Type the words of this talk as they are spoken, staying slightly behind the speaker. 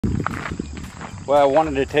Well, I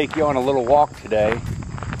wanted to take you on a little walk today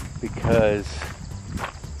because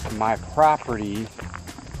my property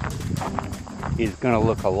is going to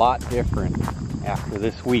look a lot different after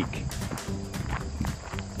this week.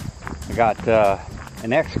 I got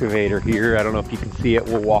an excavator here. I don't know if you can see it.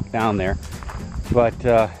 We'll walk down there. But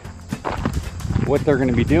what they're going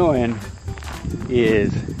to be doing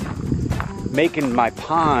is making my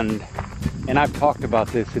pond, and I've talked about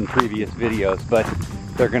this in previous videos, but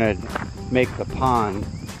they're going to make the pond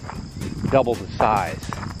double the size.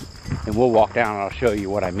 And we'll walk down and I'll show you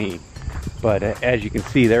what I mean. But as you can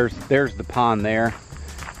see, there's the pond there.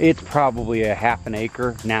 It's probably a half an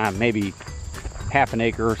acre. Nah, maybe half an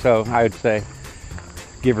acre or so, I would say,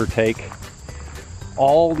 give or take.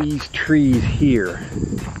 All these trees here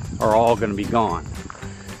are all going to be gone.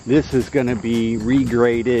 This is going to be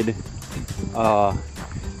regraded.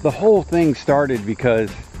 The whole thing started because,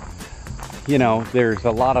 you know, there's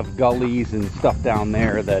a lot of gullies and stuff down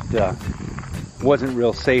there that wasn't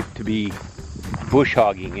real safe to be bush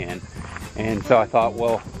hogging in. And so I thought,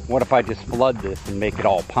 well, what if I just flood this and make it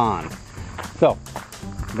all pond? So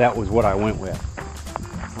that was what I went with.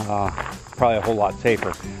 Probably a whole lot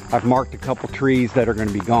safer. I've marked a couple trees that are going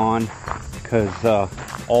to be gone because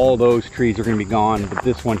all those trees are going to be gone, but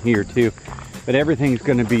this one here too. But everything's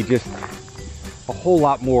going to be just a whole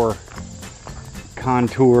lot more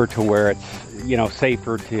contour to where it's, you know,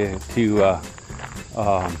 safer to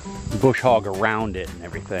bush hog around it and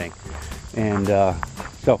everything. And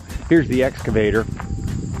so here's the excavator.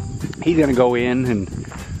 He's going to go in and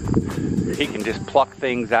he can just pluck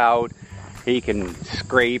things out. He can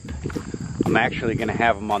scrape. I'm actually going to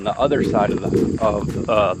have him on the other side of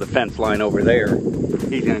the fence line over there.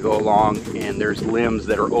 He's going to go along, and there's limbs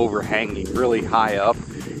that are overhanging really high up.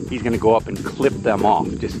 He's going to go up and clip them off,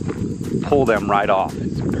 just pull them right off.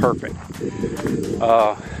 It's perfect.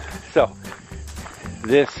 So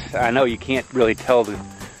this, I know you can't really tell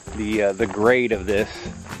the grade of this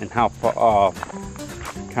and how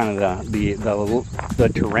kind of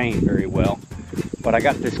the terrain very well. But I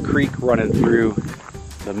got this creek running through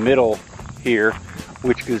the middle here,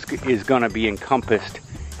 which is going to be encompassed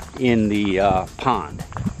in the pond.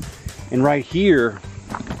 And right here,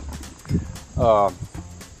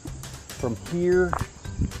 from here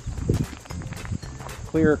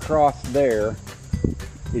clear across there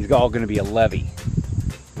is all going to be a levee,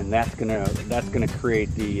 and that's gonna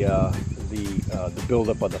create the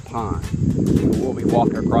buildup of the pond. We'll be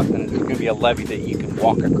walking across, and it's going to be a levee that you can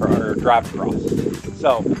walk across or drive across.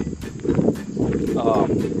 So,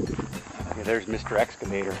 okay, there's Mr.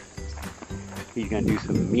 Excavator. He's going to do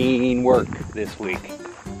some mean work this week.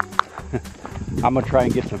 I'm going to try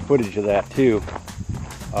and get some footage of that too.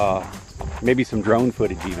 Maybe some drone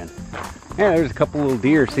footage even. Yeah, there's a couple little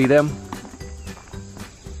deer. See them?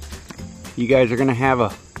 You guys are going to have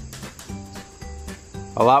a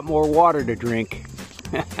lot more water to drink.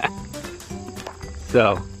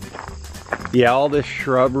 So, yeah, all this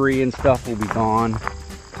shrubbery and stuff will be gone.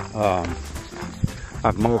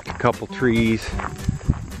 I've mulched a couple trees.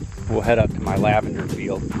 We'll head up to my lavender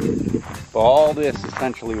field. But all this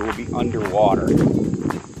essentially will be underwater.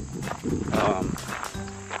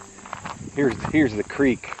 Here's the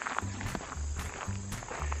creek.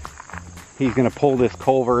 He's going to pull this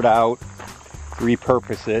culvert out,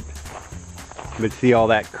 repurpose it. But see all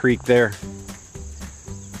that creek there?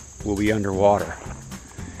 Will be underwater.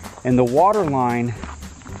 And the water line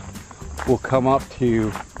will come up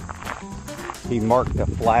to, he marked a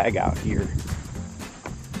flag out here.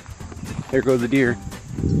 There go the deer.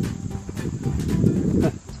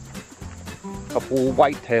 Couple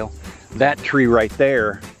whitetail. That tree right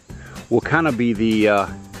there will kind of be the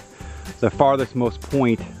farthest most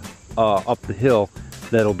point up the hill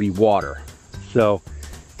that'll be water. So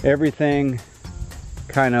everything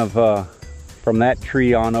kind of from that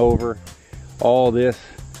tree on over, all this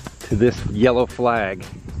to this yellow flag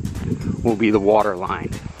will be the water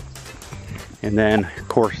line. And then of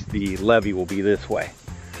course the levee will be this way.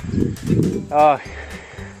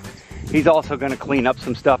 He's also going to clean up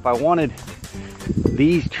some stuff. I wanted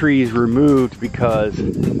these trees removed because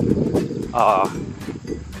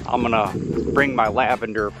I'm going to bring my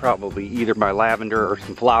lavender, probably either my lavender or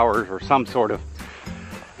some flowers or some sort of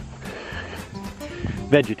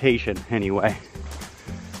vegetation anyway,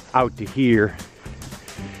 out to here.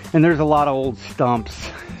 And there's a lot of old stumps,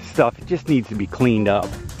 stuff. It just needs to be cleaned up.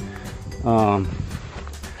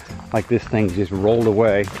 Like this thing just rolled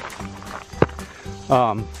away.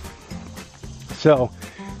 So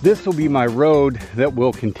this will be my road that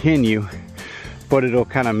will continue, but it'll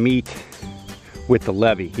kind of meet with the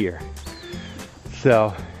levee here.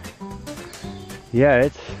 So yeah,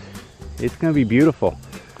 it's gonna be beautiful.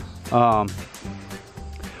 All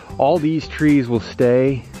these trees will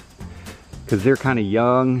stay because they're kind of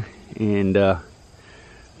young, and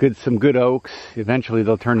some good oaks. Eventually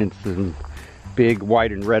they'll turn into some big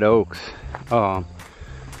white and red oaks, but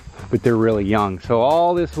they're really young. So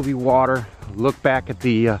all this will be water. Look back at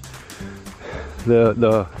the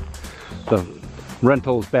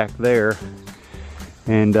rentals back there,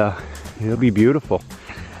 and it'll be beautiful.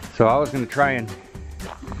 So I was going to try and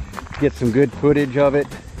get some good footage of it,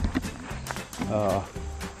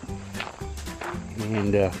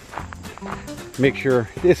 and make sure.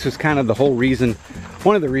 This was kind of the whole reason,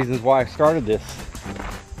 one of the reasons why I started this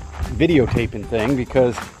videotaping thing,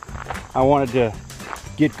 because I wanted to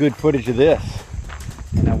get good footage of this,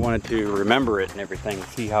 and I wanted to remember it and everything, and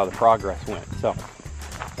see how the progress went. So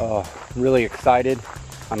really excited.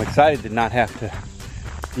 I'm excited to not have to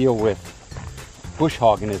deal with bush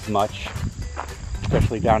hogging as much,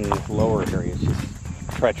 especially down in this lower area. It's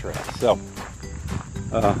just treacherous. So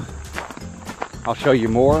I'll show you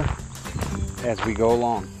more as we go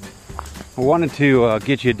along. I wanted to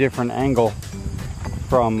get you a different angle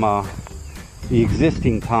from the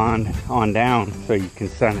existing pond on down, so you can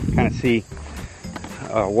kind of see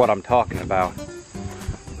what I'm talking about.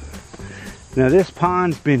 Now this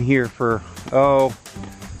pond's been here for,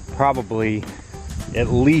 probably at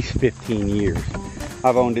least 15 years.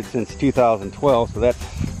 I've owned it since 2012, so that's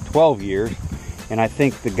 12 years. And I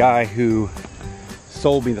think the guy who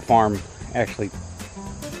sold me the farm actually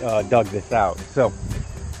dug this out. So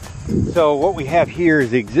what we have here is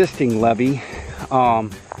the existing levee,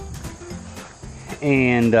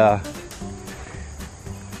 and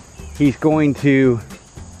he's going to,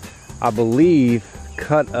 I believe,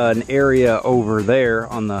 cut an area over there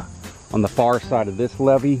on the far side of this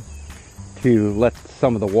levee to let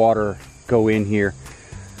some of the water go in here.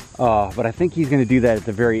 But I think he's going to do that at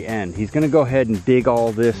the very end. He's going to go ahead and dig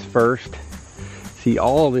all this first. See,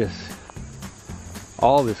 all this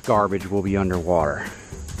garbage will be underwater.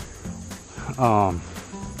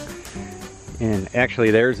 And actually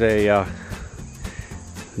there's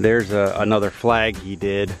another flag he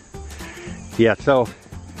did. Yeah, so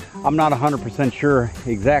I'm not 100% sure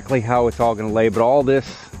exactly how it's all going to lay, but all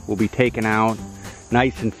this will be taken out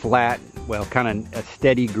nice and flat, well, kind of a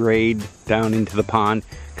steady grade down into the pond,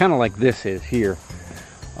 kind of like this is here.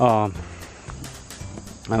 I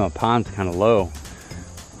know the pond's kind of low.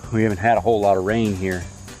 We haven't had a whole lot of rain here.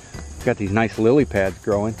 We've got these nice lily pads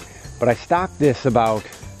growing, but I stocked this about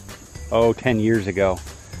 10 years ago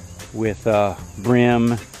with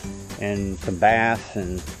brim and some bass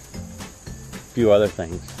and a few other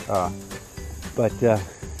things. But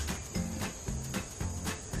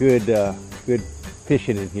good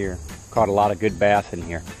fishing in here. Caught a lot of good bass in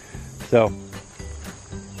here. So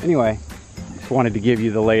anyway, just wanted to give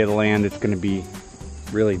you the lay of the land. It's going to be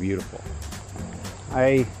really beautiful.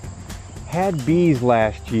 I had bees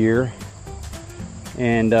last year,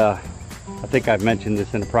 and I think I've mentioned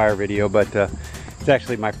this in a prior video, but it's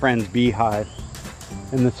actually my friend's beehive,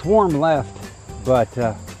 and the swarm left, but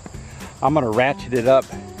I'm going to ratchet it up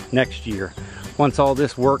next year. Once all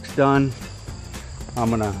this work's done, I'm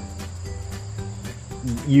going to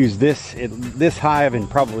use this hive and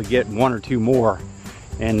probably get one or two more,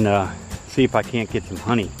 and see if I can't get some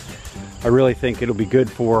honey. I really think it'll be good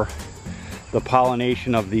for the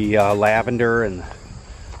pollination of the lavender and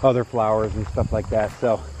other flowers and stuff like that.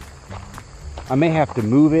 So I may have to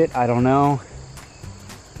move it, I don't know.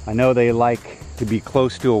 I know they like to be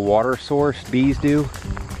close to a water source, bees do.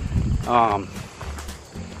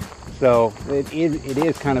 So it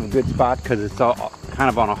is kind of a good spot because it's all kind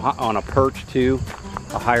of on a perch too,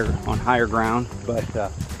 on higher ground. But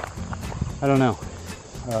I don't know.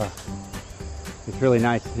 It's really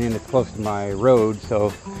nice, and it's close to my road,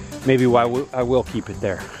 so maybe I will keep it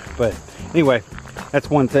there. But anyway, that's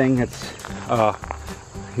one thing that's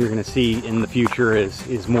you're gonna see in the future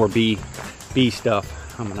is more bee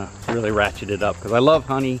stuff. I'm gonna really ratchet it up because I love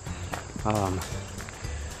honey.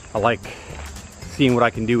 I like seeing what I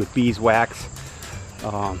can do with beeswax,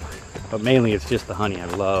 but mainly it's just the honey. I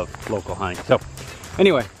love local honey. So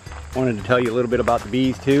anyway, wanted to tell you a little bit about the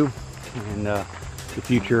bees too, and the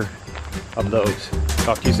future of those.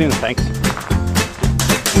 Talk to you soon. Thanks.